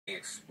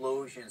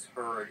Explosions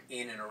heard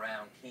in and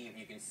around Kyiv.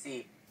 You can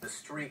see the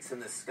streaks in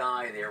the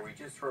sky there. We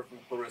just heard from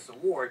Clarissa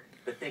Ward.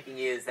 The thinking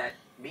is that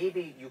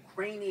maybe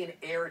Ukrainian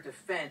air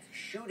defense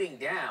shooting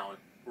down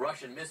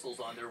Russian missiles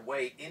on their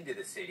way into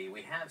the city.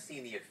 We have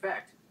seen the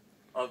effect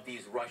of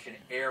these Russian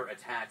air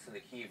attacks in the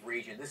Kyiv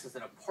region. This is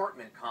an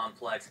apartment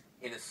complex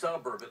in a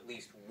suburb. At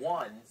least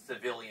one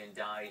civilian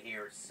died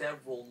here,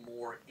 several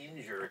more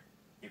injured.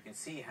 You can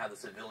see how the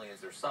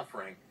civilians are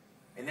suffering.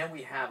 And then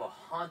we have a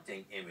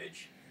haunting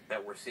image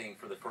that we're seeing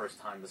for the first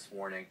time this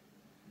morning.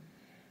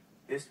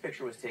 This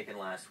picture was taken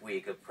last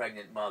week, a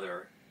pregnant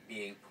mother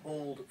being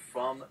pulled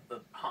from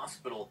the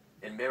hospital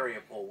in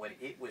Mariupol when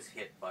it was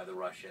hit by the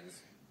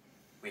Russians.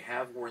 We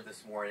have word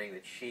this morning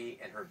that she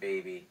and her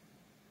baby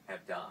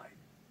have died.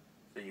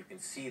 So you can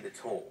see the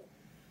toll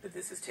that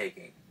this is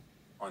taking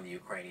on the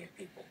Ukrainian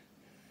people.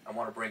 I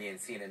want to bring in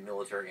CNN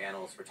military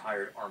analyst,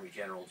 retired Army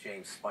General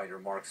James Spider.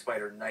 Mark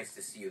Spider, nice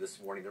to see you this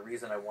morning. The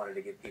reason I wanted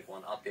to give people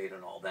an update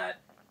on all that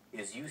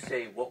is you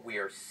say what we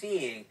are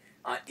seeing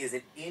is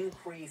an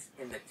increase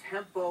in the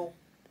tempo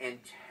and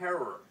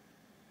terror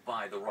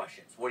by the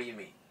Russians. What do you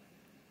mean?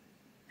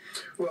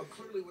 Well,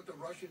 clearly what the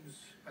Russians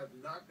have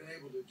not been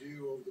able to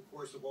do over the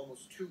course of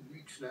almost 2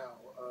 weeks now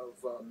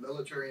of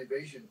military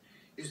invasion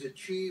is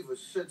achieve a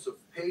sense of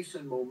pace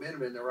and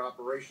momentum in their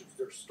operations.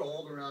 They're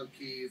stalled around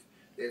Kyiv.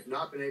 They have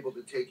not been able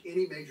to take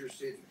any major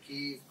city,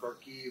 Kyiv,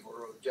 Kharkiv,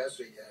 or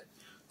Odessa yet.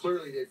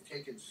 Clearly they've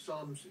taken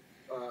some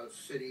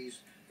cities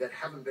that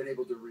haven't been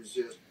able to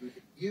resist,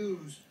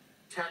 use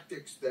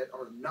tactics that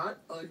are not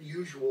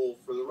unusual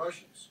for the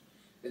Russians,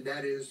 and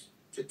that is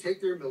to take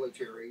their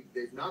military.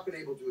 They've not been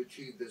able to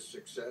achieve this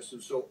success,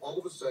 and so all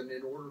of a sudden,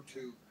 in order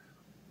to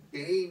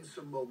gain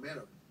some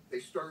momentum, they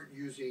start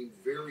using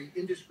very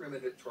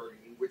indiscriminate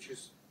targeting, which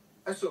is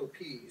SOP,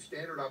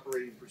 standard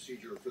operating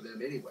procedure for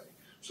them anyway.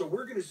 So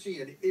we're going to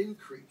see an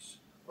increase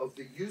of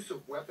the use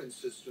of weapon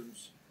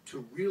systems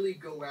to really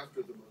go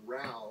after the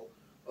morale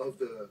of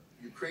the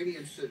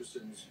Ukrainian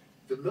citizens.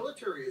 The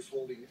military is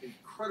holding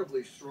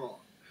incredibly strong,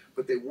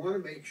 but they want to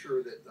make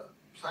sure that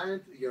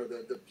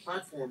the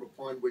platform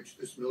upon which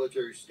this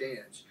military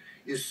stands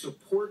is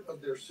support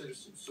of their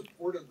citizens,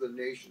 support of the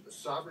nation, the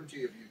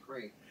sovereignty of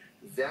Ukraine.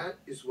 That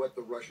is what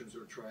the Russians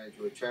are trying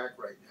to attack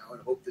right now,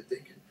 and hope that they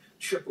can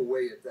chip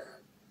away at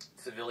that.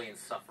 Civilians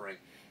suffering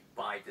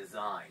by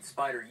design.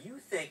 Spider, you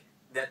think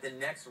that the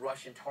next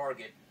Russian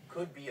target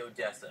could be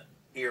Odessa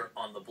here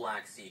on the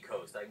Black Sea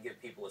coast? I can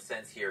give people a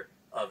sense here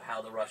of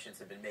how the Russians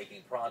have been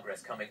making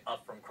progress coming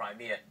up from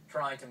Crimea,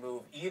 trying to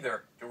move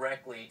either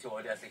directly to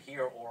Odessa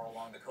here or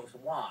along the coast.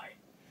 Why?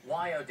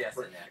 Why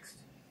Odessa next?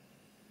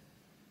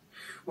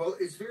 Well,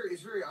 it's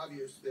very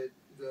obvious that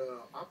the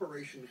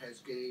operation has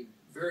gained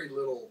very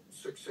little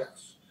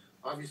success.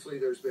 Obviously,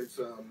 there's been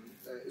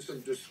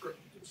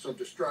some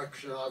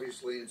destruction,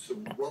 obviously, and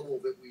some rubble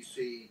that we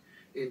see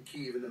in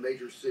Kyiv and the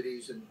major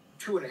cities, and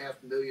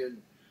 2.5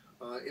 million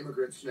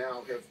immigrants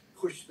now have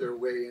pushed their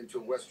way into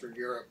Western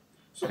Europe.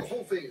 So the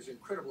whole thing is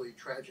incredibly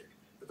tragic.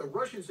 But the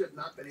Russians have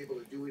not been able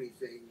to do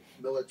anything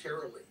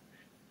militarily.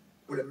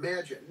 Would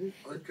imagine,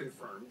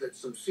 unconfirmed, that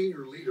some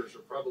senior leaders are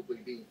probably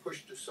being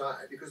pushed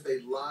aside because they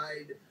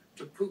lied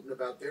to Putin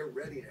about their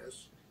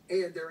readiness,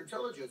 and their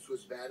intelligence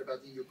was bad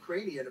about the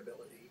Ukrainian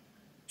ability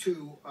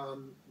to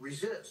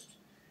resist.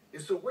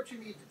 And so what you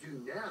need to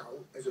do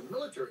now, as a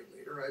military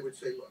leader, I would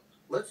say, look,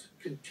 let's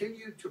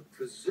continue to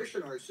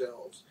position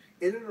ourselves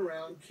in and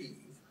around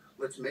Kyiv.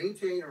 Let's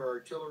maintain our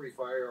artillery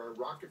fire, our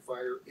rocket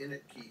fire in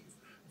at Kyiv.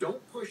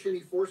 Don't push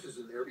any forces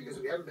in there because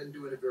we haven't been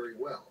doing it very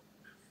well.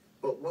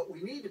 But what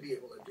we need to be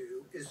able to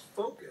do is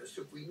focus.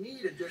 If we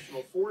need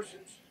additional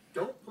forces,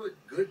 don't put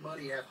good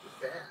money after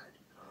bad.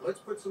 Let's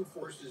put some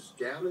forces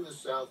down in the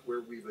south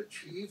where we've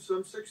achieved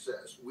some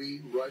success.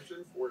 We,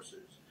 Russian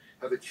forces,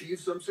 have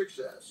achieved some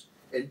success,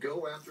 and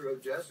go after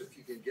Odessa. If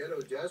you can get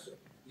Odessa,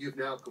 you've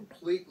now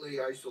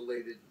completely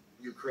isolated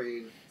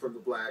Ukraine from the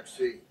Black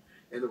Sea.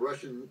 And the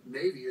Russian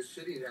Navy is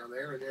sitting down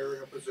there, and they're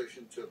in a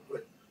position to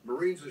put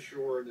Marines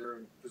ashore, and they're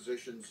in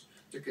positions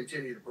to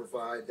continue to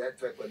provide that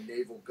type of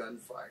naval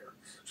gunfire.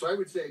 So I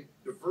would say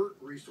divert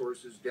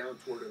resources down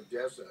toward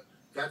Odessa.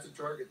 That's a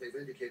target they've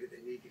indicated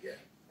they need to get.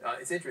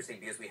 It's interesting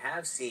because we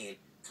have seen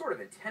sort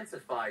of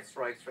intensified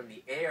strikes from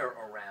the air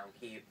around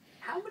Kyiv.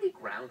 How many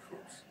ground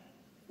troops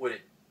would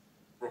it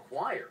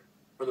require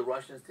for the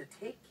Russians to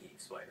take Kyiv,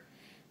 Spider?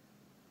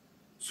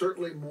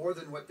 Certainly more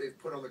than what they've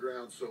put on the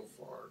ground so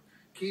far.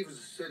 Kyiv is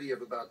a city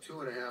of about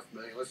 2.5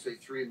 million, let's say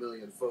 3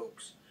 million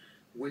folks.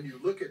 When you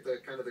look at the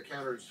kind of the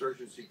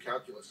counterinsurgency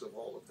calculus of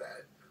all of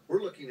that,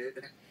 we're looking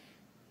at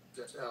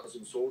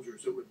 1,000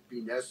 soldiers that would be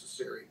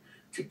necessary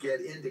to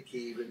get into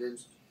Kyiv and then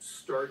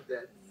start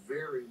that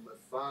very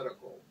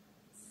methodical,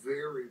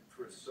 very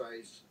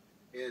precise,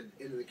 and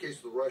in the case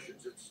of the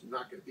Russians, it's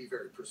not going to be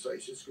very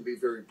precise. It's going to be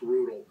very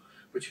brutal.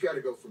 But you got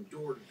to go from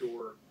door to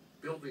door,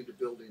 building to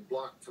building,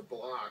 block to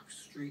block,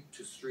 street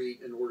to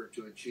street in order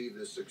to achieve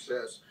this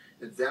success.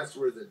 And that's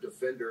where the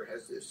defender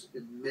has this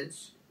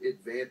immense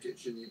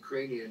advantage. And the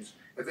Ukrainians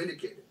have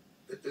indicated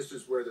that this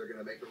is where they're going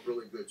to make a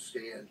really good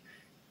stand.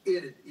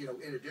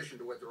 in addition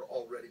to what they're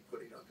already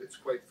putting up. It's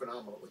quite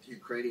phenomenal what the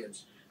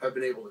Ukrainians have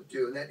been able to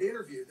do. And that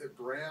interview that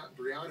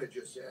Brianna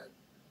just had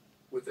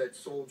with that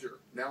soldier,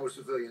 now a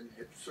civilian,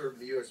 had served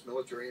in the U.S.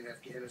 military in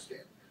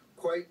Afghanistan,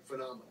 quite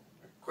phenomenal.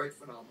 Quite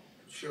phenomenal.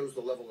 It shows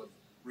the level of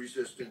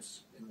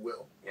resistance and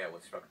will. Yeah,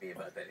 what struck me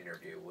about that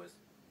interview was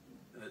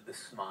the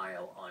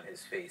smile on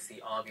his face,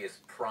 the obvious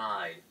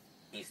pride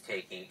he's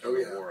taking in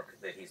the work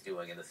that he's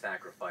doing and the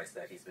sacrifice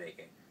that he's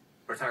making.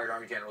 Retired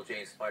Army General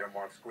James Spider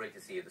Marks, great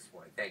to see you this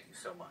morning. Thank you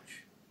so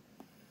much.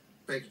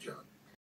 Thank you, John.